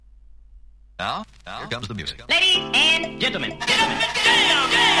here comes the music. Ladies and gentlemen. Let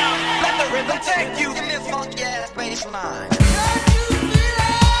the rhythm take you. Give me a funky ass bass line.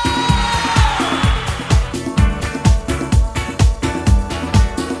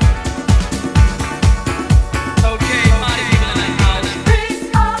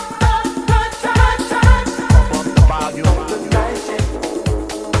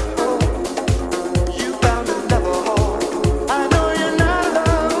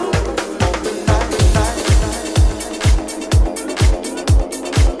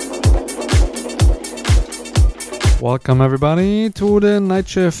 Welcome everybody to the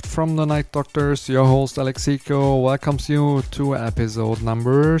Nightshift from the Nightdoctors. Your host Alex Zico welcomes you to episode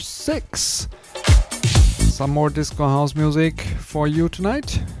number 6. Some more disco house music for you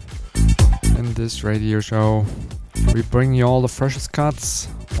tonight. In this radio show, we bring you all the freshest cuts,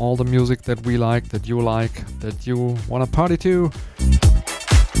 all the music that we like, that you want to party to.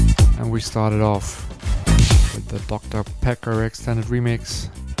 And we started off with the Dr. Pecker extended remix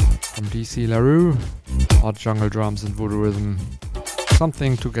from DC LaRue, hot jungle drums and voodoo rhythm.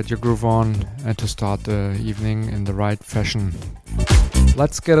 Something to get your groove on and to start the evening in the right fashion.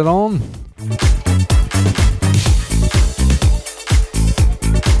 Let's get it on.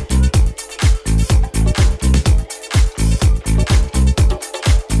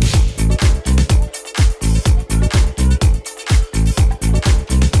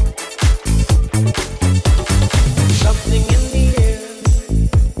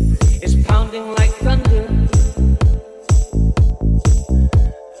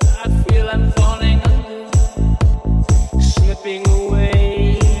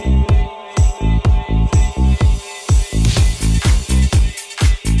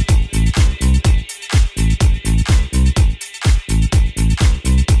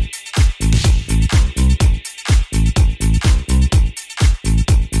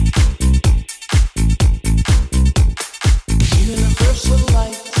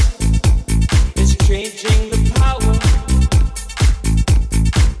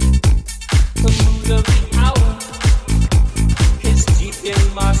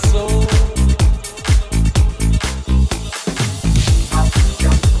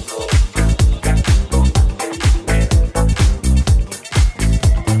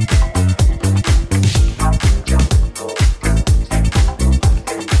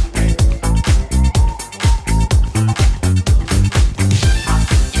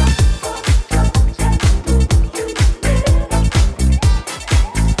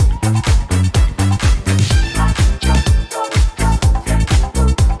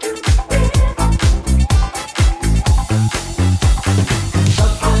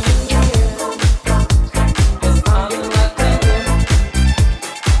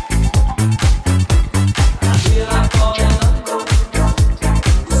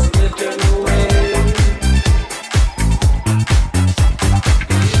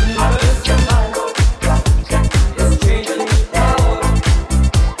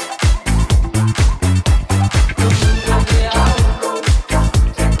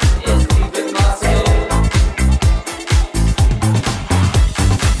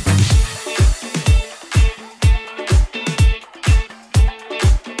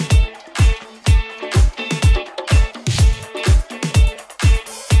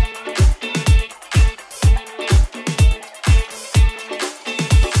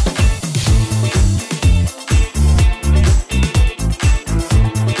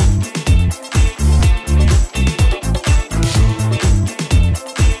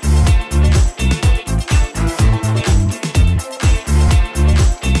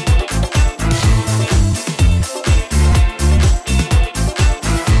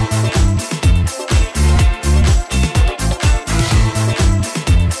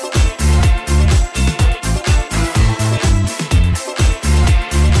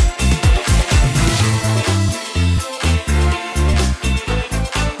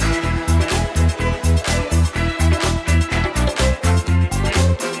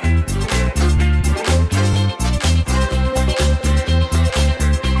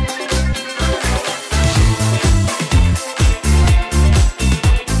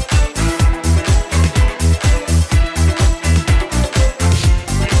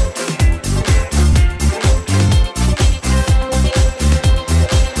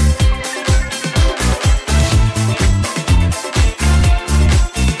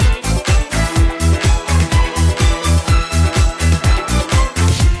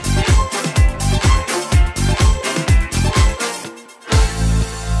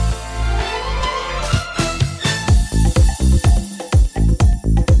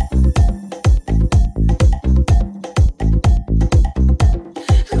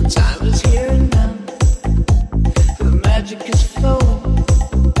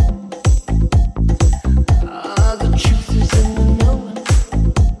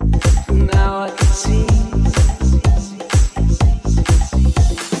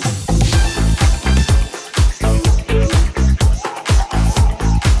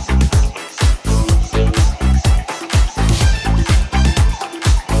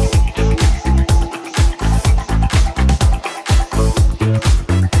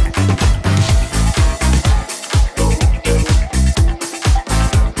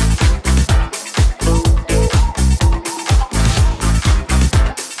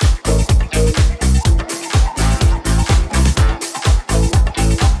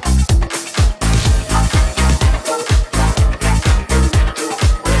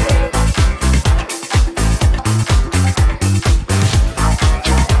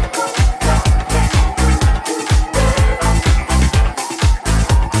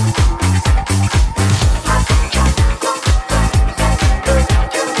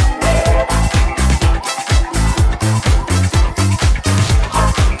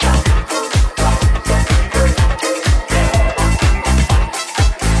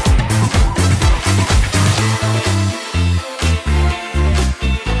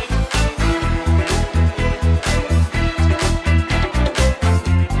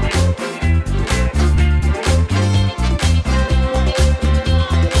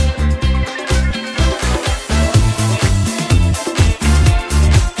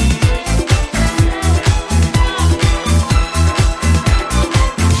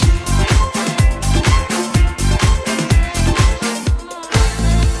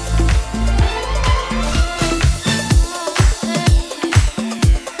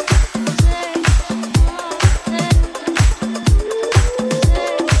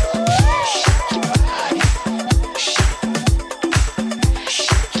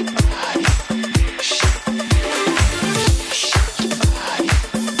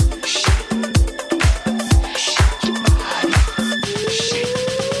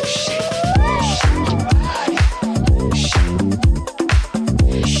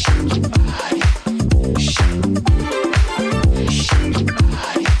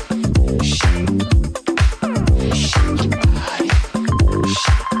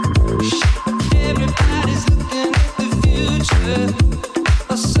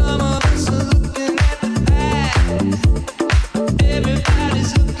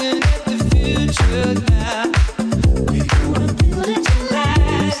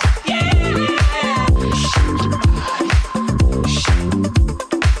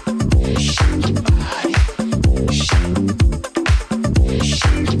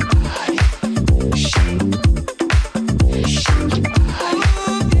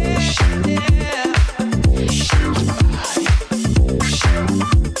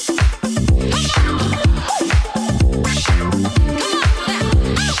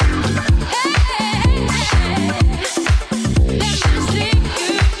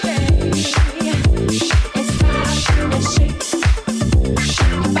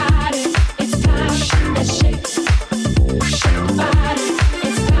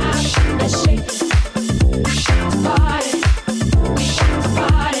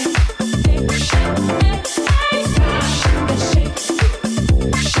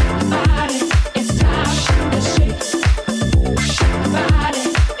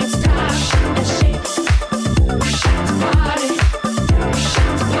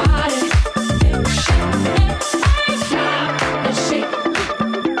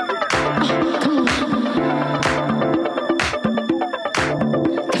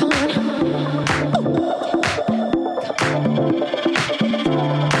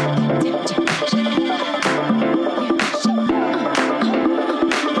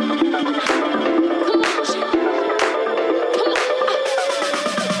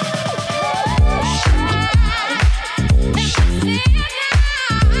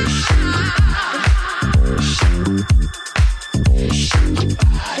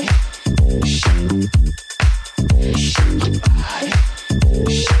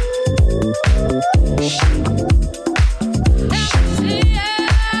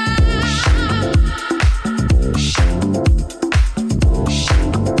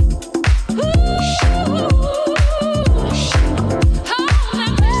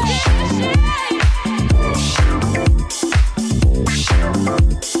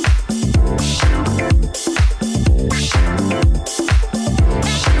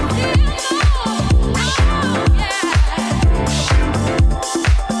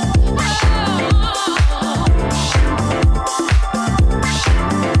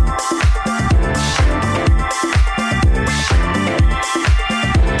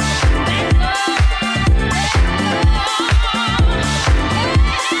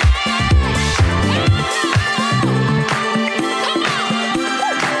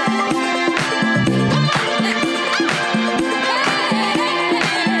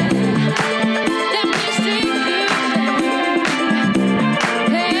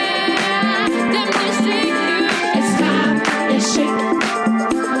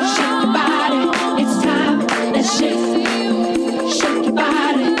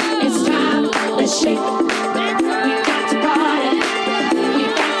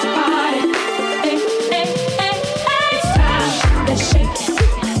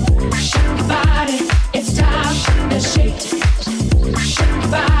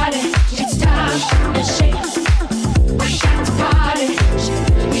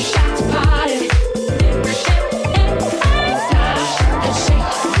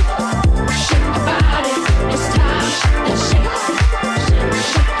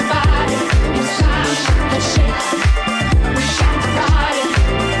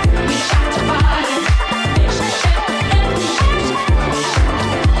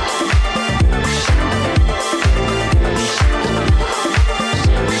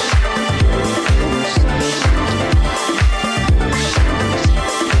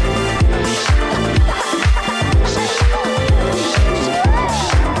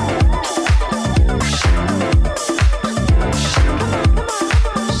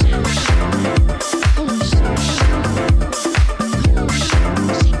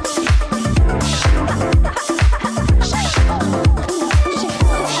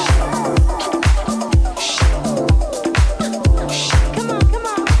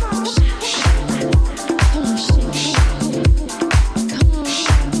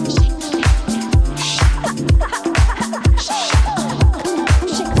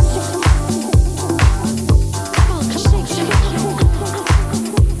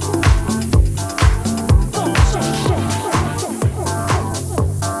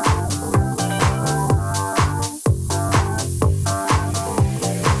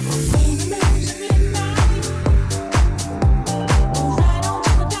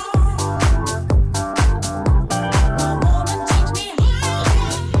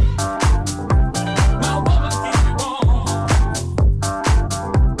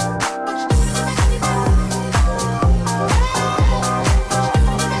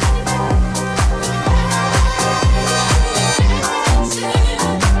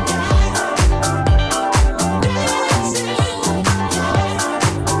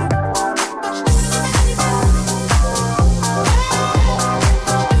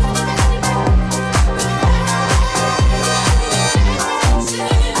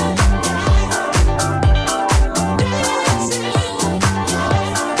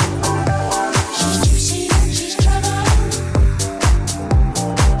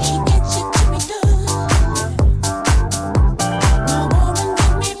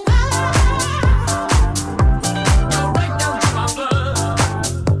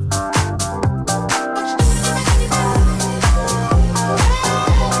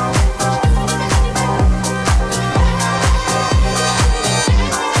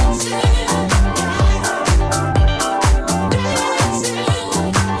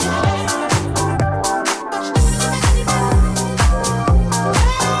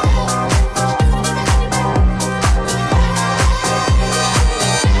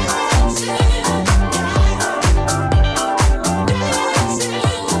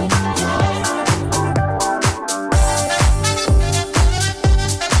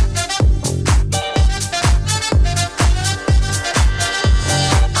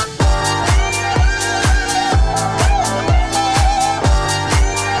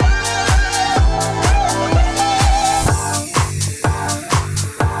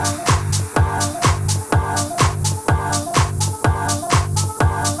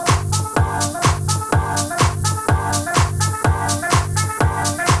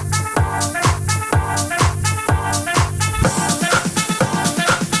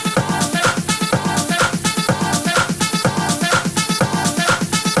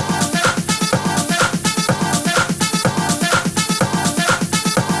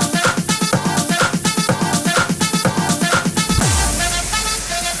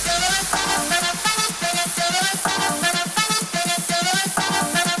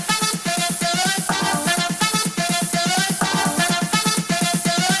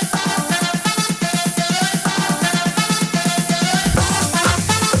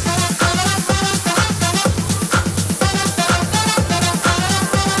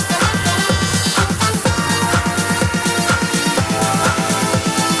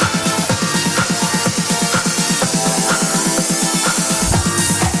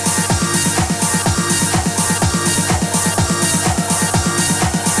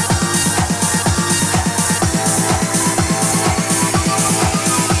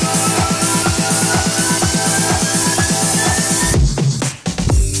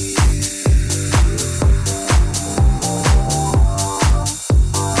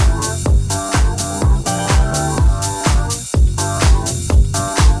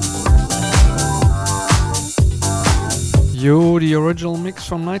 the original mix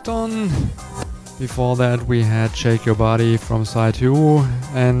from Nytron. Before that we had Shake Your Body from Sidewho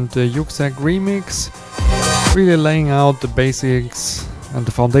and the Yuksek remix, really laying out the basics and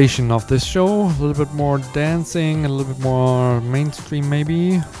the foundation of this show. A little bit more dancing, a little bit more mainstream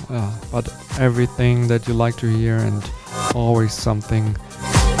maybe, but everything that you like to hear, and always something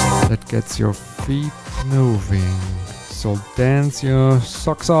that gets your feet moving. So dance your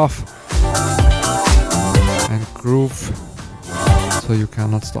socks off and groove so you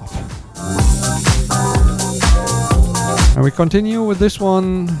cannot stop. And we continue with this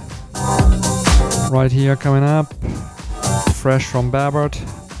one right here coming up, fresh from Babert,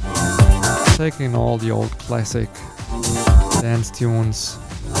 taking all the old classic dance tunes,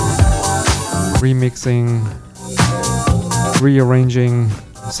 remixing, rearranging,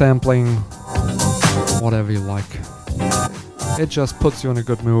 sampling, whatever you like. It just puts you in a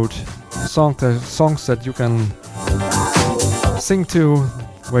good mood. Songs that you can sing to,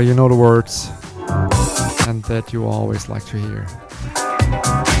 where you know the words, and that you always like to hear.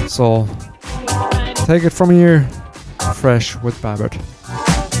 So take it from here, fresh with Babert.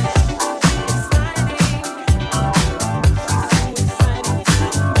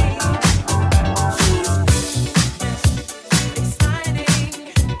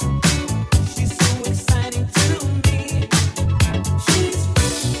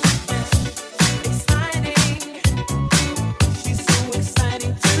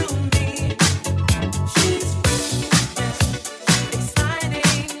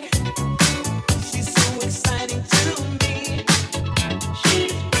 She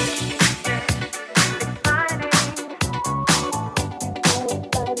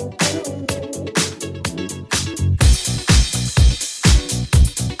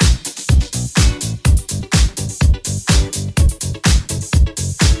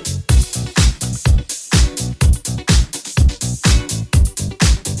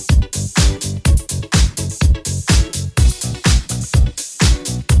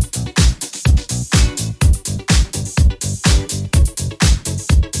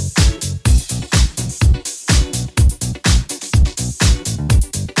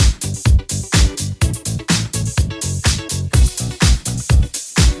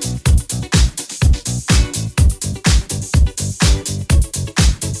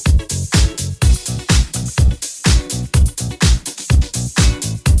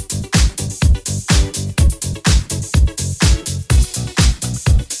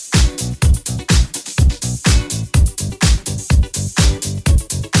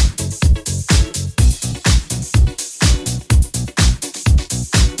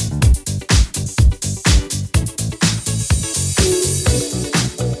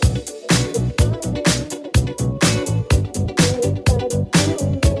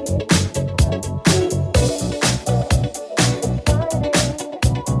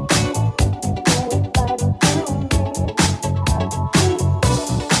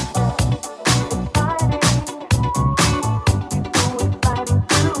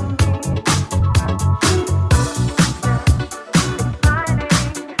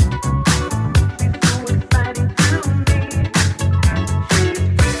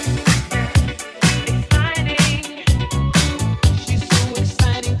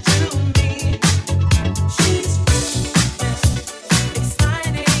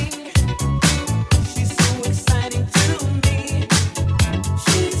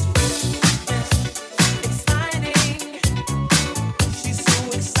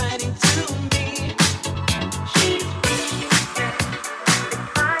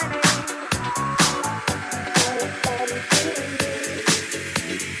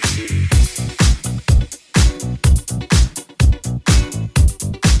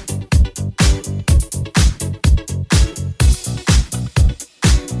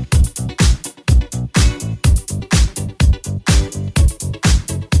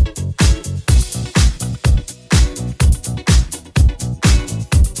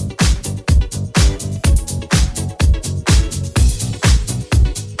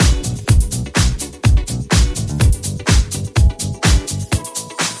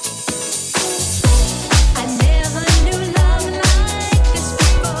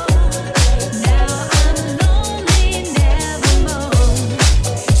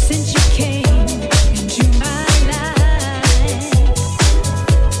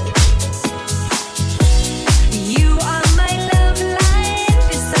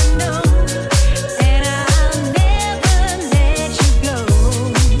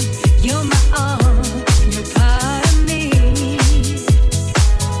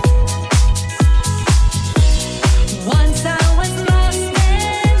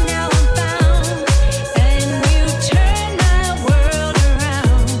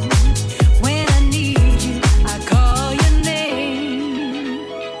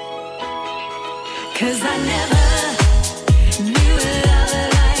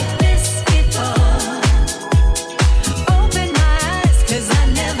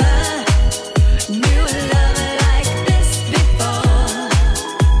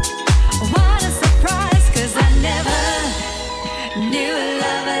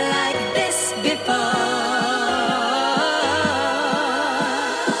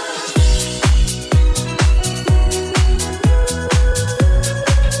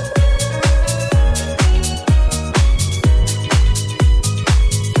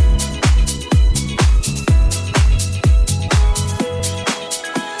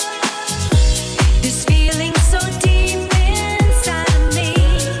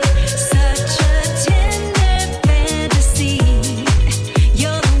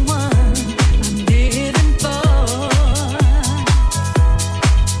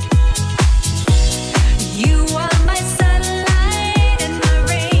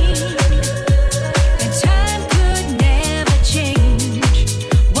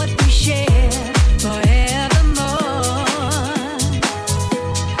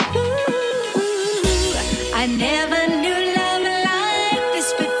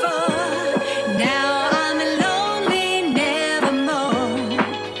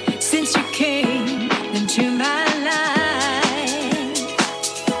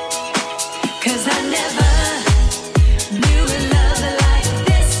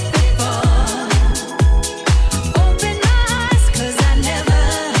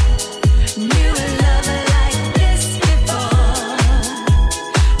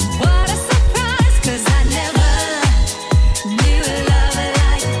What a surprise, 'cause I never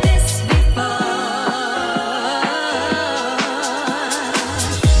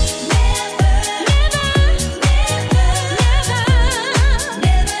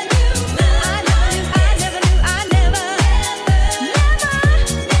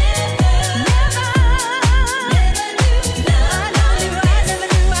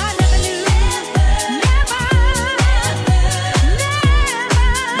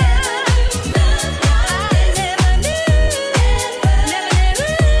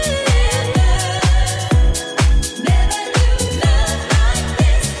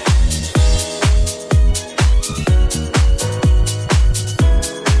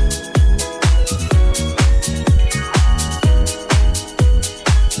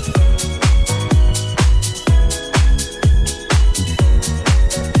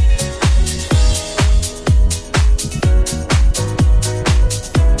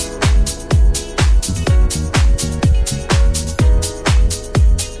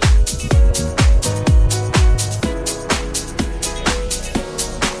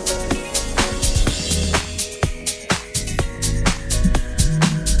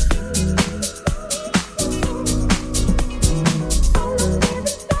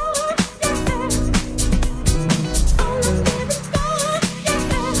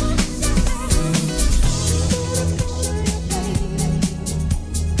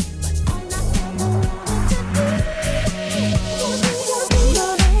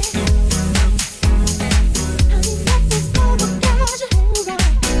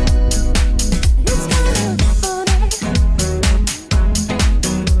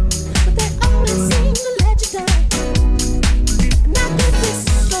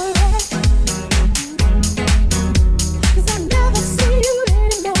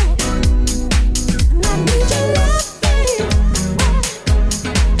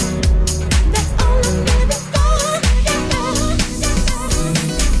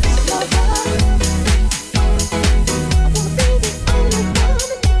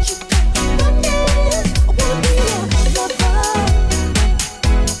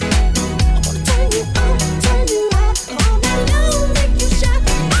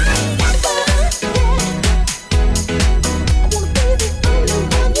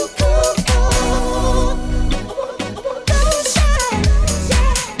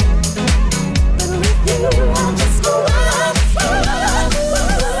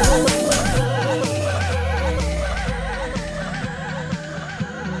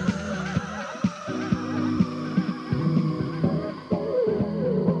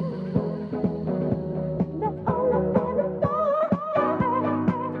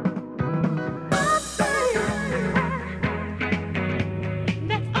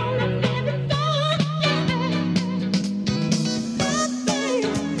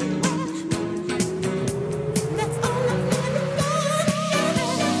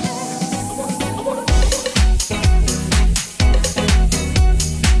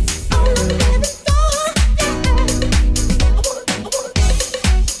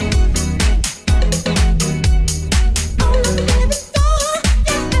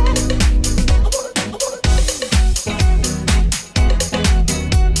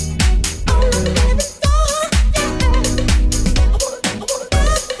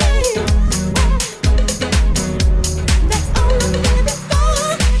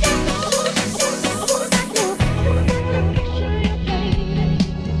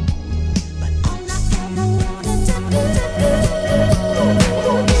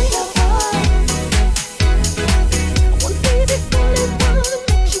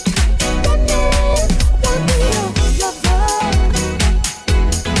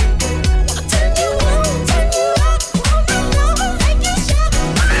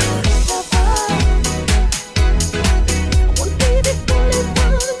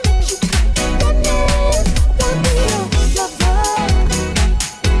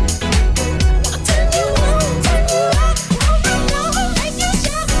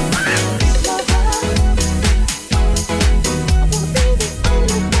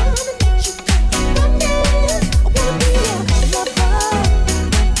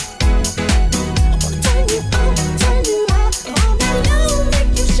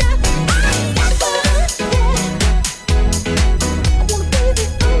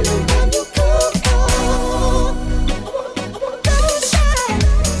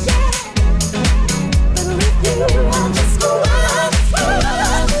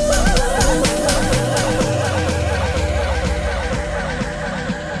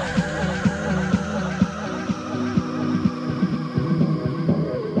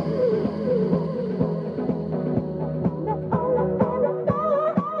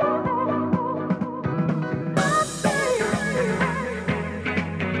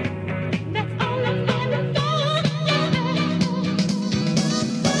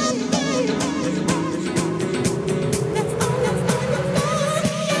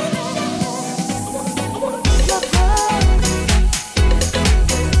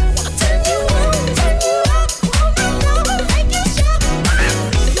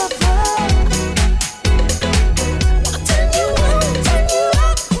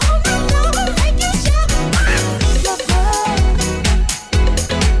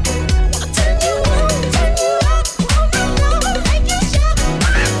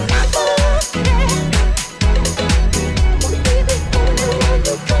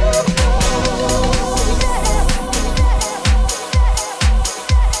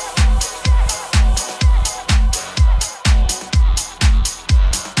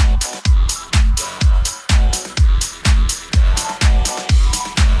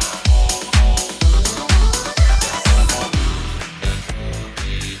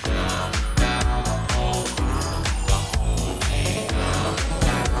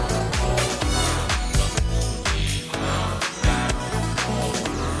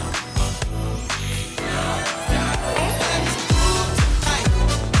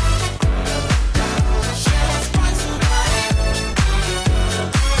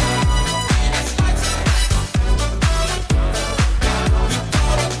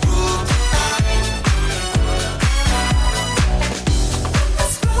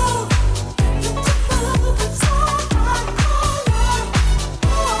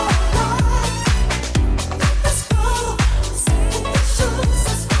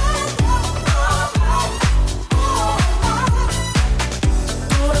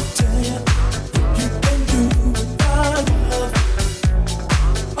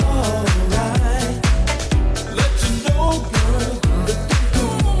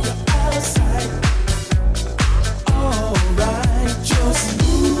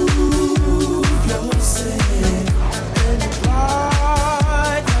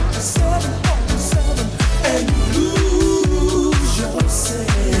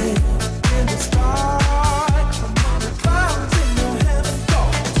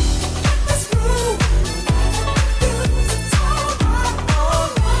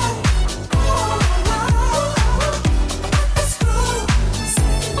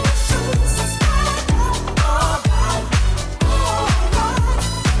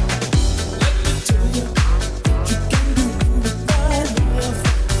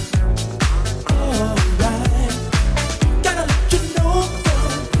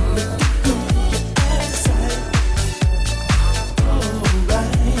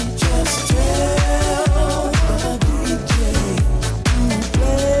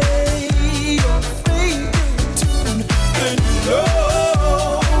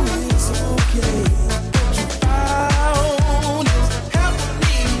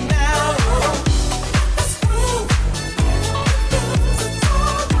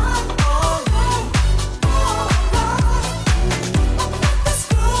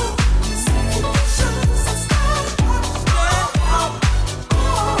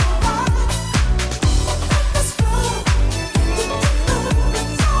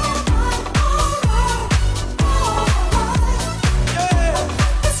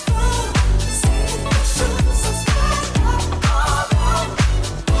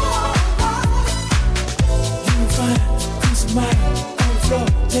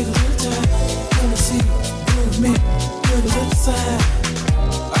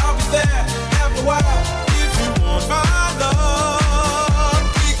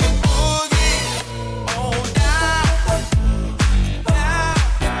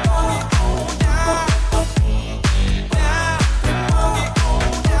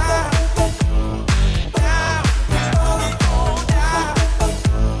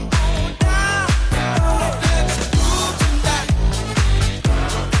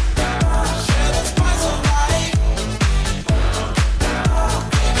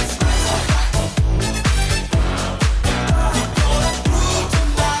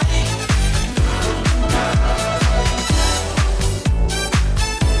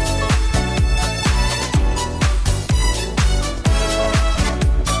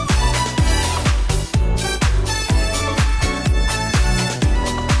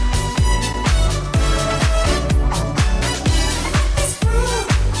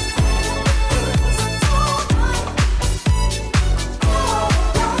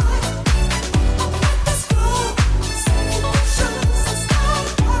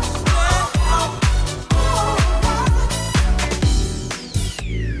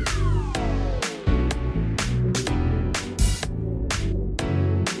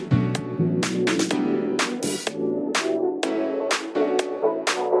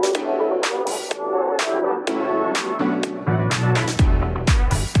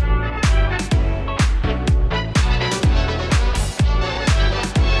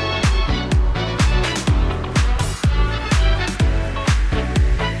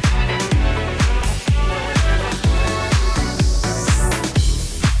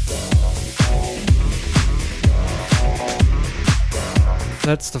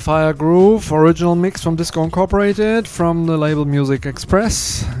That's the Fire Groove original mix from Disco Incorporated from the label Music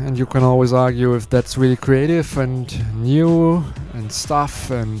Express. And you can always argue if that's really creative and new and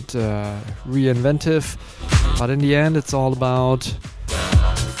stuff and reinventive. But in the end, it's all about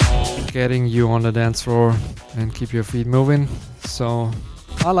getting you on the dance floor and keep your feet moving. So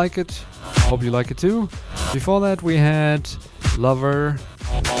I like it. Hope you like it too. Before that, we had Lover,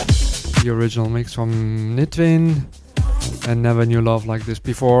 the original mix from Nytron, and Never Knew Love Like This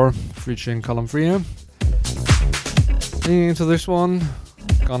Before, featuring Culum Frea. Leading into this one,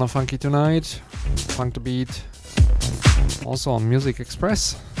 Gonna Funky Tonight, Funk the Beat, also on Music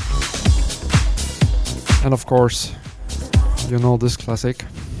Express. And of course, you know this classic,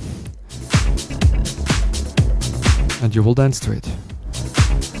 and you will dance to it.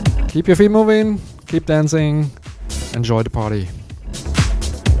 Keep your feet moving, keep dancing, enjoy the party.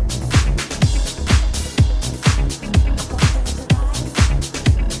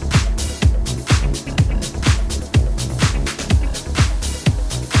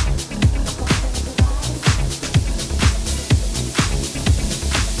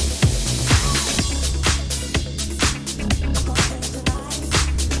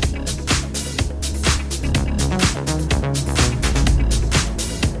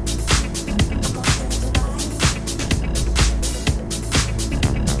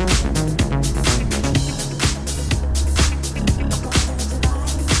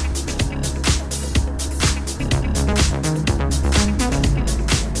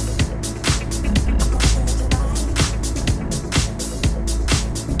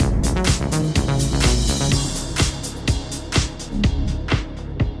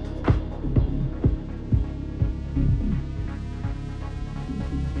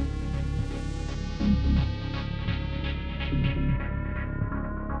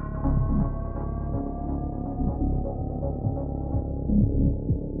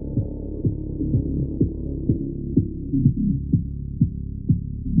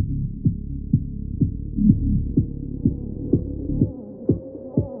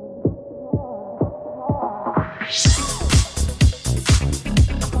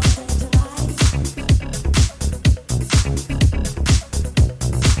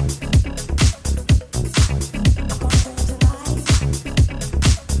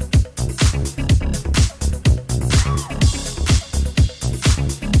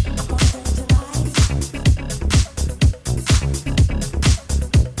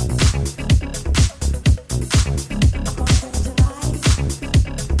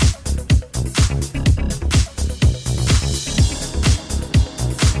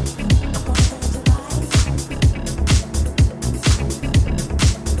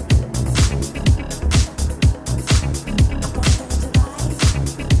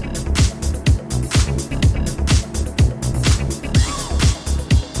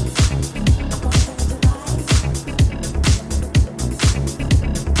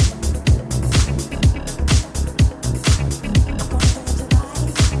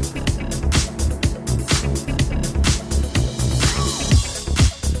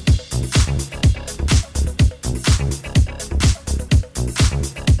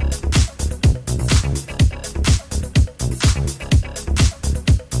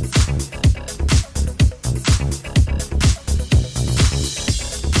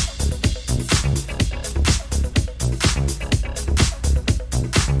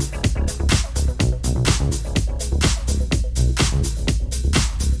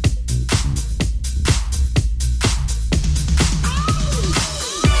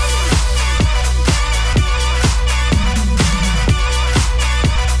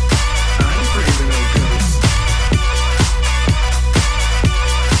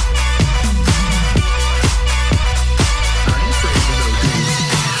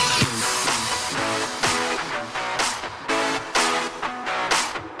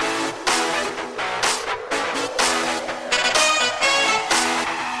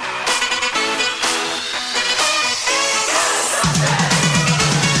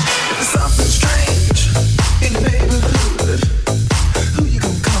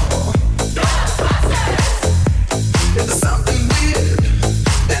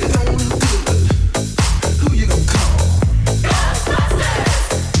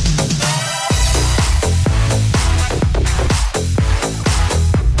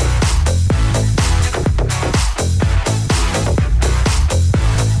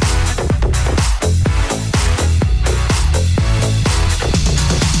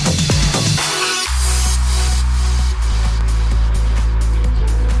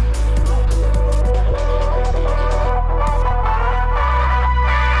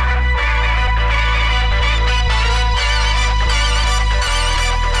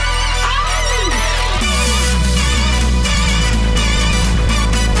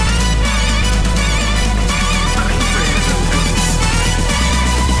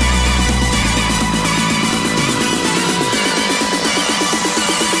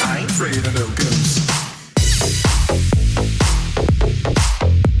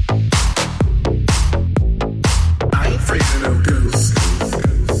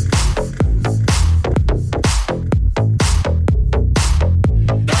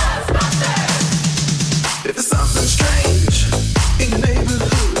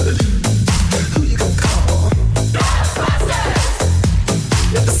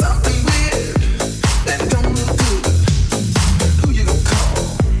 Something weird and don't look good. Who you gonna call?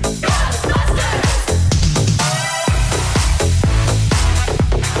 Ghostbusters!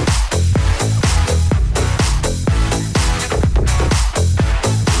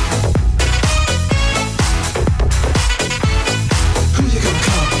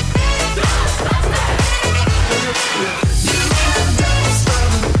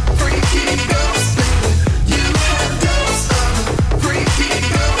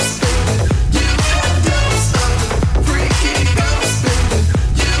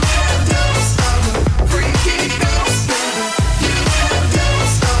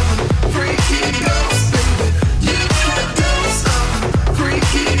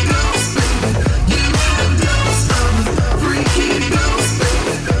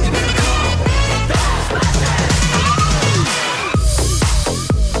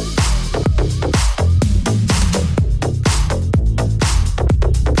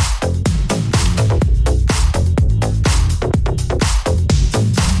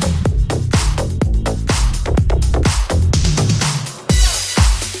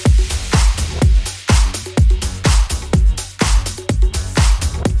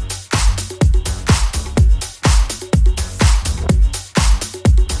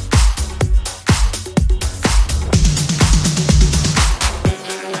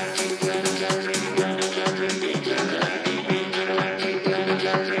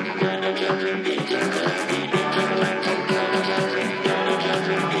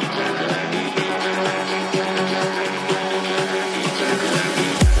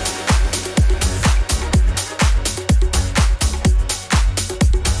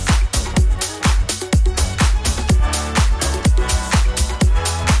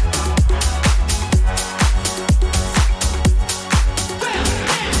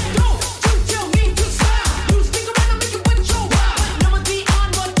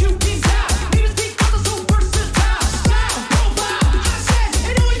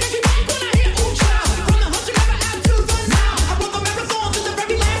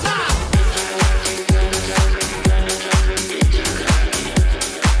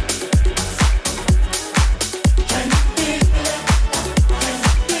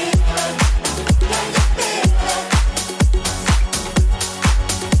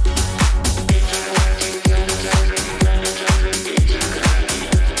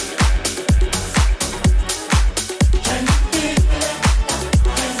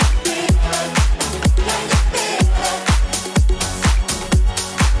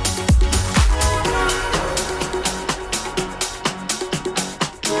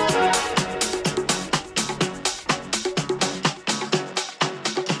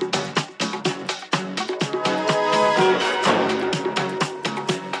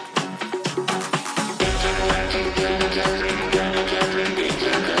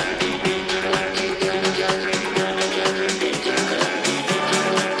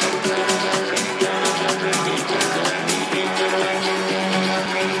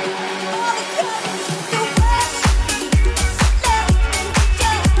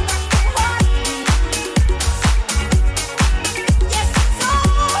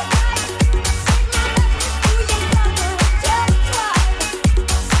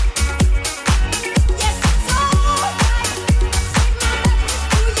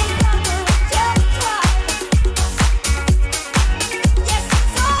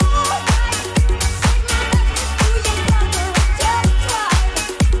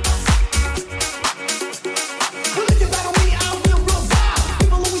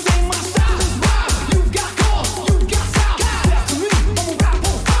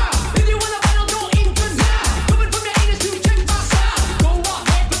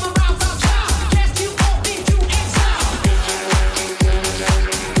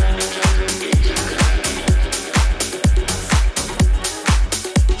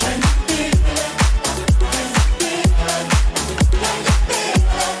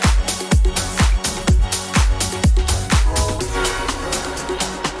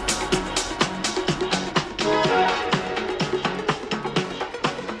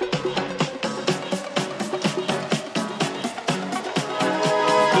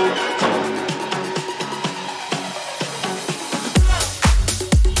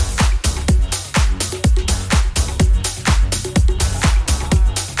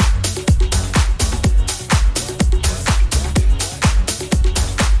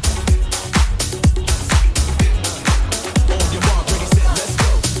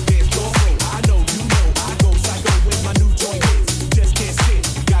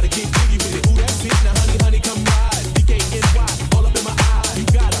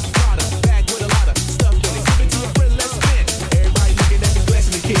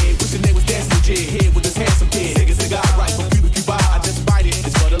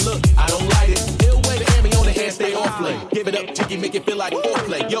 Give it up, Jiggy, make it feel like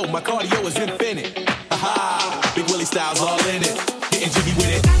foreplay. Yo, my cardio is infinite. Aha, Big Willie style's all in it. Getting jiggy with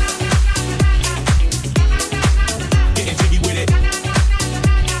it. Getting jiggy with it.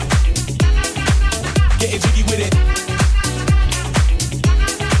 Getting jiggy with it.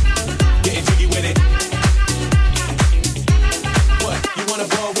 Getting jiggy with it. What? You wanna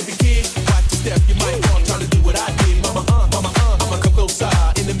ball with the kid? Watch your step, you might fall trying to do what I did. Mama, I'ma come close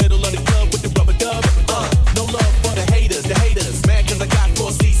in the middle of the club with the rubber dub. No love for the haters. Mad cause I got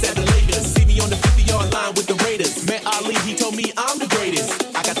 4 seats at the Lakers. See me on the 50-yard line with the Raiders. Met Ali, he told me I'm the greatest.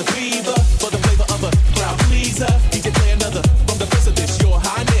 I got the fever for the flavor of a crowd pleaser. DJ play another from the precipice, your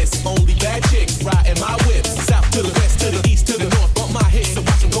highness. Only bad chicks riding my whip. South to the west, to the east, to the north. Bump my hits, so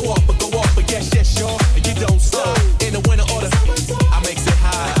watch them go off. But yes, sure. And you don't stop. In the winter order, I makes it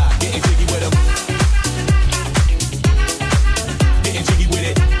high. Getting jiggy with them. Getting jiggy with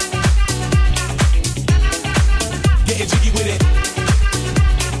it. Getting jiggy with it.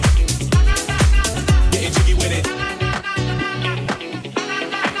 Getting jiggy with it.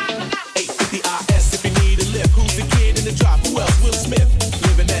 850 IS if you need a lift. Who's the kid in the drop? Who else? Will Smith.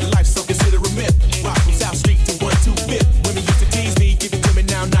 Living that life, so consider a myth. Rock from South Street to 125th. Women used to tease me, give it to me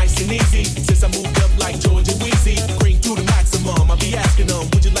now nice and easy. Since I moved up like George and Weezy, bring to the maximum. I'll be asking them,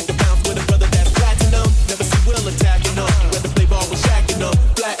 would you like to bounce with a brother that's platinum? Never see Will attacking them. Rather play ball with shacking them,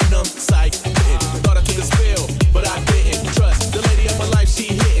 flatten them. Psych, thought I took a spill, but I didn't. Trust the lady of my life,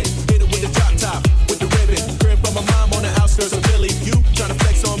 she hitting. Hit it with the drop top, with the ribbon. Crib from my mom on the outskirts of Philly. You tryna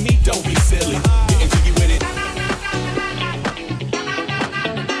flex on me? Don't be silly. Getting jiggy with it.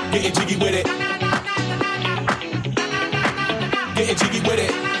 Getting jiggy with it. Getting jiggy with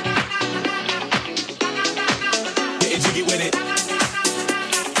it. Getting jiggy with it.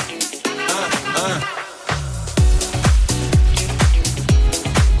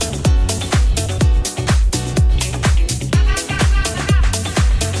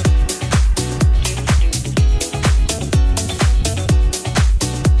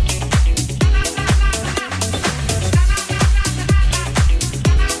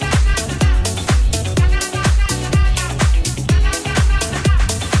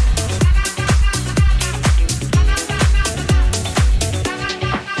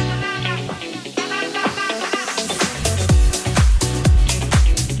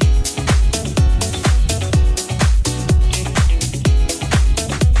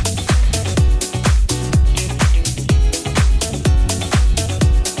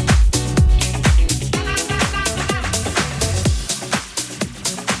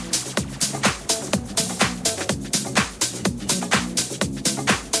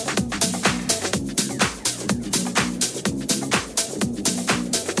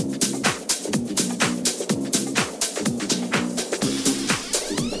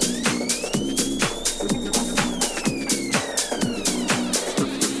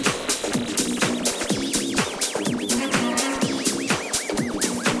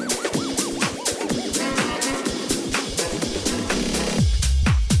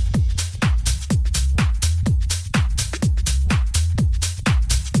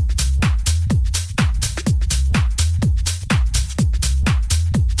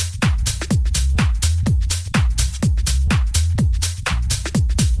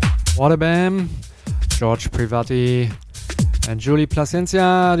 What a Bam, George Privatti and Julie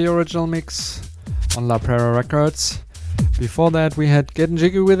Placencia, the original mix on La Prera Records. Before that we had Gettin'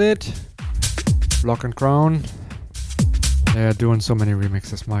 Jiggy with it, Block and Crown. They're doing so many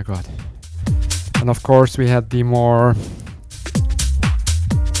remixes, my god. And of course we had the more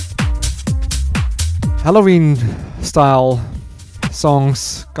Halloween style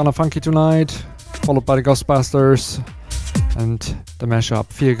songs, Gonna Funky Tonight, followed by the Ghostbusters and the mashup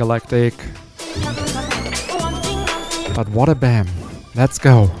Feel Galactic. But what a bam, let's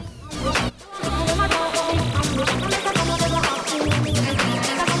go.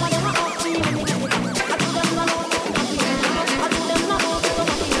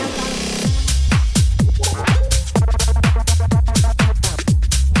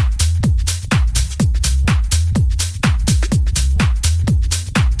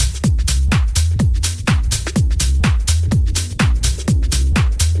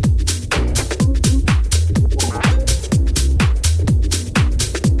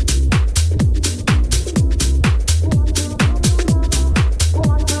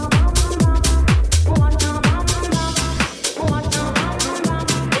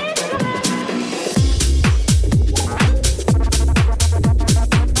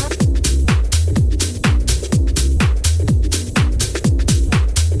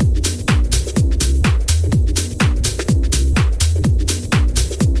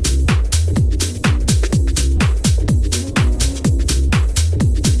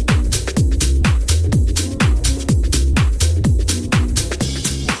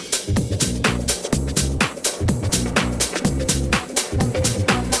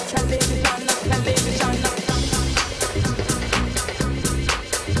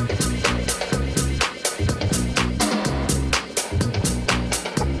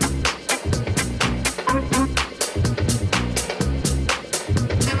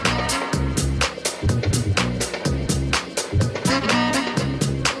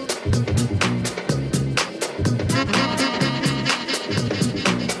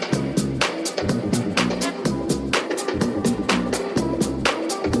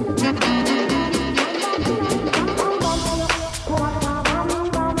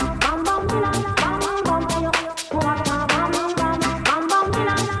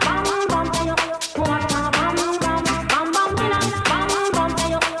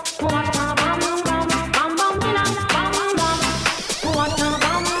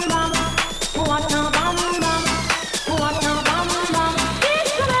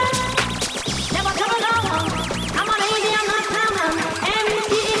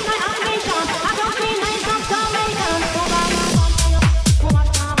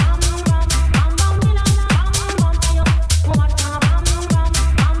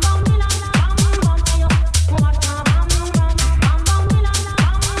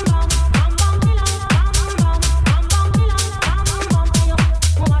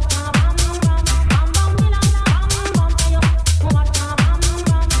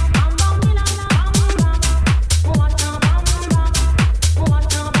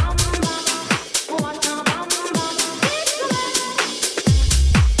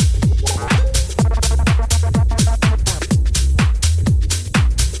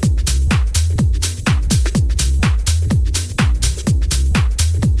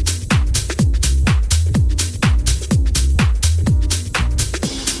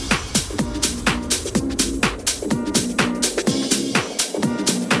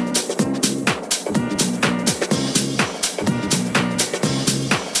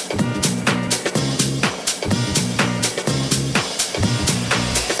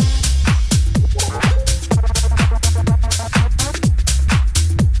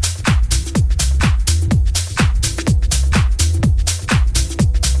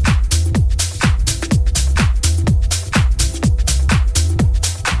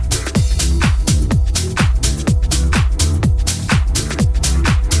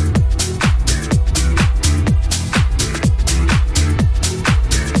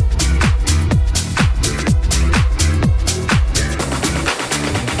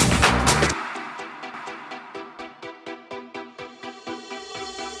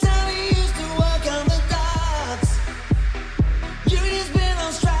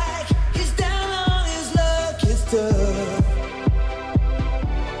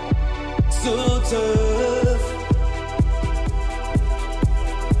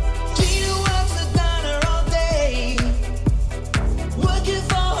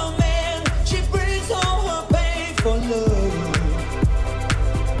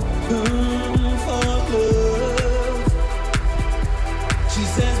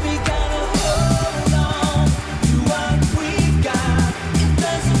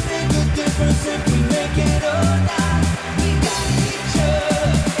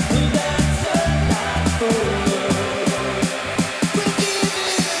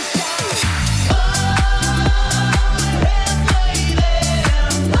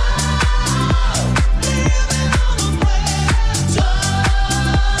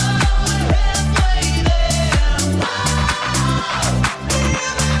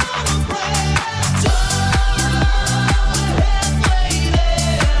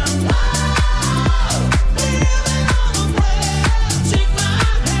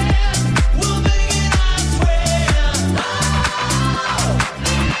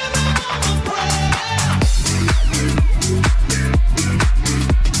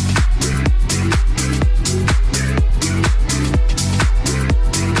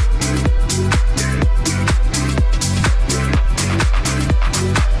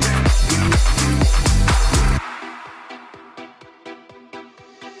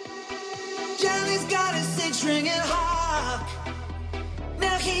 Johnny's got his six-string and harp.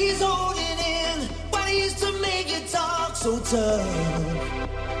 Now he's holding in what he used to make it talk so tough.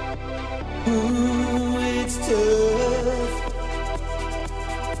 Ooh, it's tough.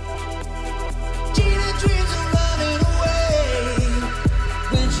 Gina dreams of running away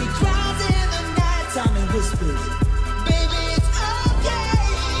when she cries in the nighttime and whispers, "Baby, it's okay.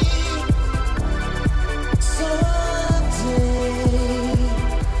 Someday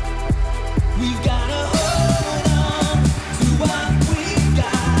we've gotta hold on to what we've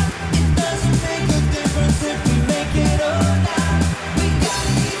got. It doesn't make a difference if we make it or not. We got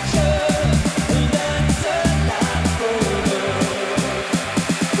each other, and that's a lot for us.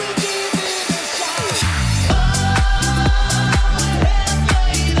 We'll give it a shot. Oh, we're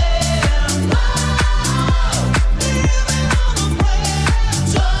halfway there. Oh, living on a prayer.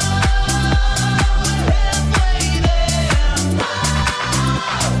 So we're halfway there.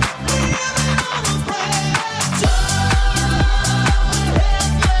 Oh, living on a prayer. So we're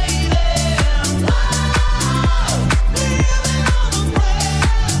halfway there. Oh, living on a prayer.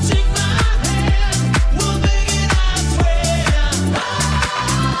 Take my hand, we'll make it, I swear.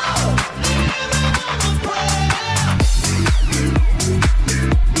 Oh, living on a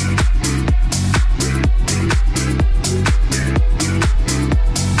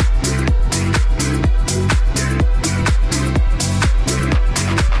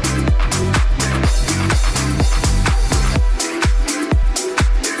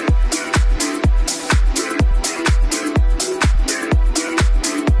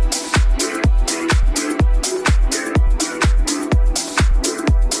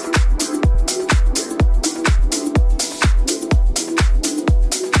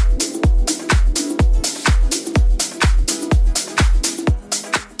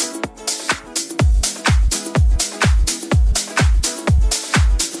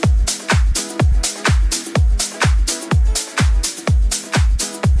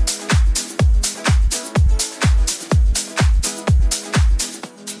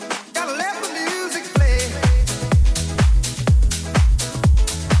Gotta let the music play.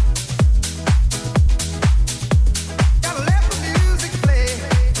 Gotta let the music play.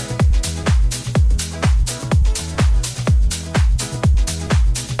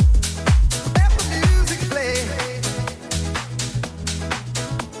 Let the music play.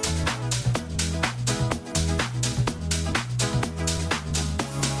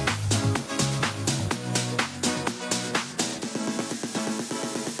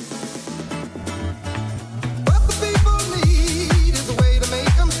 What the people need is a way to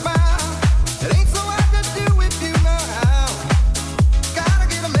make them smile. It ain't so hard to do if you know how. Gotta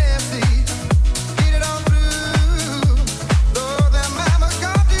get a message, get it on through. Though that mama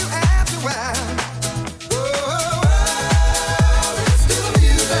called you after a while. Whoa, listen to the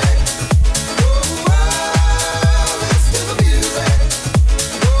music. Whoa, listen to the music.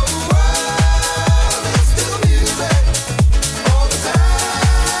 Whoa, listen to the music all the time.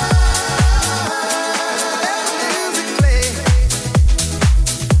 Let the music play.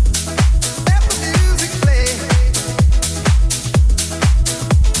 Let the music play.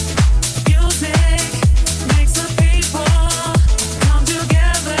 Music makes the people come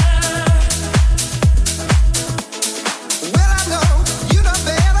together. Well, I know you know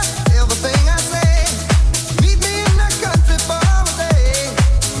better everything I say. Meet me in the country for a day.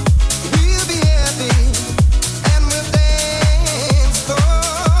 We'll be happy and we'll dance. Oh,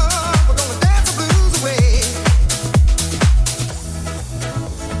 we're gonna dance the blues away.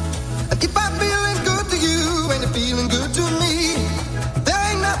 And if I'm feeling good to you and you're feeling good to me, there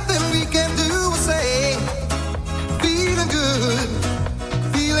ain't nothing we can do or say. Feeling good,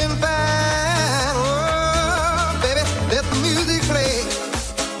 feeling fine. Oh, baby, let the music play.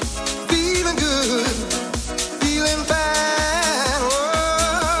 Feeling good, feeling fine.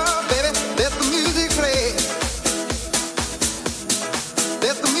 Oh, baby, let the music play.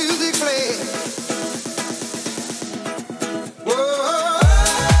 Let the music play. Whoa,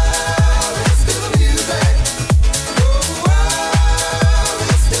 listen to the music. Whoa,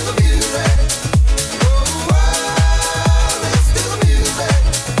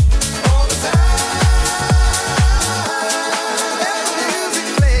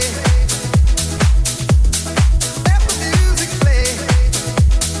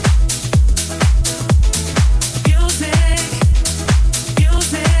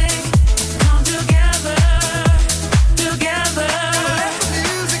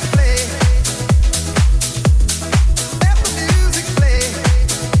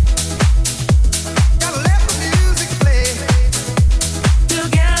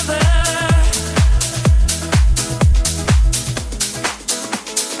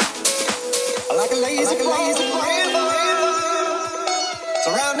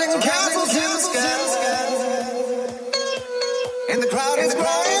 And the crowd is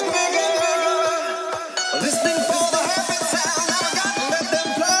growing bigger. Listening for the happy sound. Now I got to let them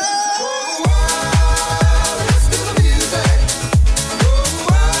play. Listen to the music.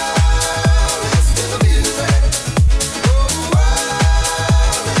 Listen to the music.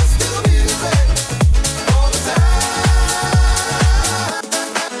 Listen to the music. All the time.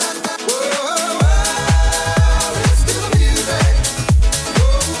 Listen to the music. Listen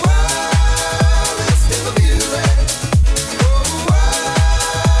to the music.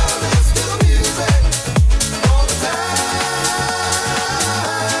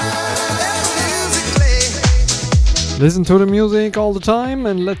 Listen to the music all the time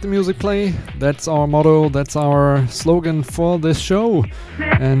and let the music play. That's our motto, that's our slogan for this show.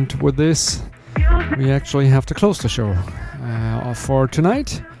 And with this, we actually have to close the show for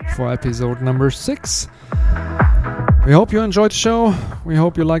tonight, for episode number 6. We hope you enjoyed the show. We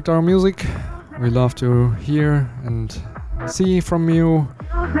hope you liked our music. We love to hear and see from you.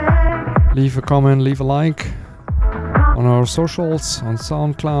 Leave a comment, leave a like on our socials, on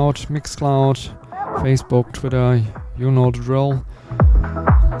SoundCloud, Mixcloud, Facebook, Twitter, you know the drill.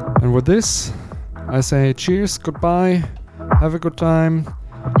 And with this, I say cheers, goodbye, have a good time,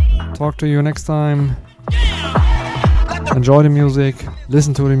 talk to you next time. Enjoy the music,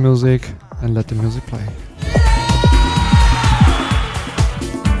 listen to the music, and let the music play.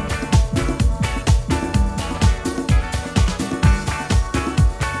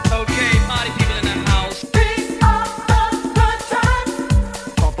 Okay, party people in the house.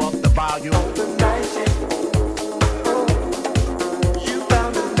 Pump up the volume.